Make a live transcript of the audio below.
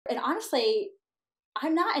And honestly,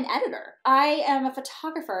 I'm not an editor. I am a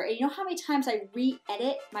photographer. And you know how many times I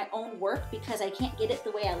re-edit my own work because I can't get it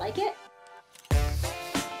the way I like it?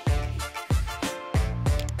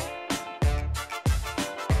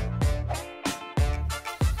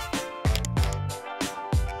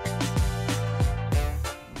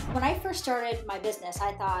 When I first started my business,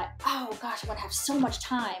 I thought, oh gosh, I'm gonna have so much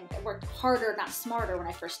time. I worked harder, not smarter when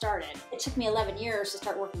I first started. It took me 11 years to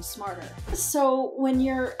start working smarter. So when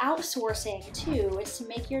you're outsourcing too, it's to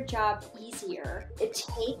make your job easier. It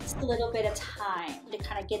takes a little bit of time to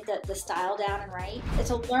kind of get the style down and right.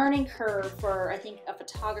 It's a learning curve for, I think, a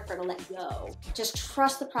photographer to let go. Just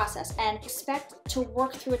trust the process and expect to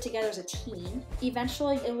work through it together as a team.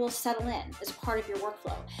 Eventually it will settle in as part of your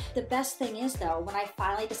workflow. The best thing is though, when I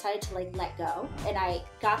finally decided to let go and I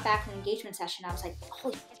got back in an engagement session, I was like,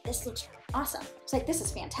 holy, this looks awesome. It's like, this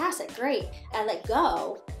is fantastic, great. I let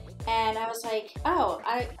go and I was like, oh,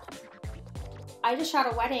 I just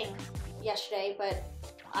shot a wedding yesterday, but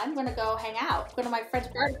I'm gonna go hang out, go to my friend's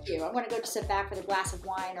barbecue. I'm gonna go just sit back with a glass of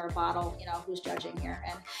wine or a bottle, you know, who's judging here?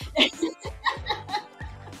 And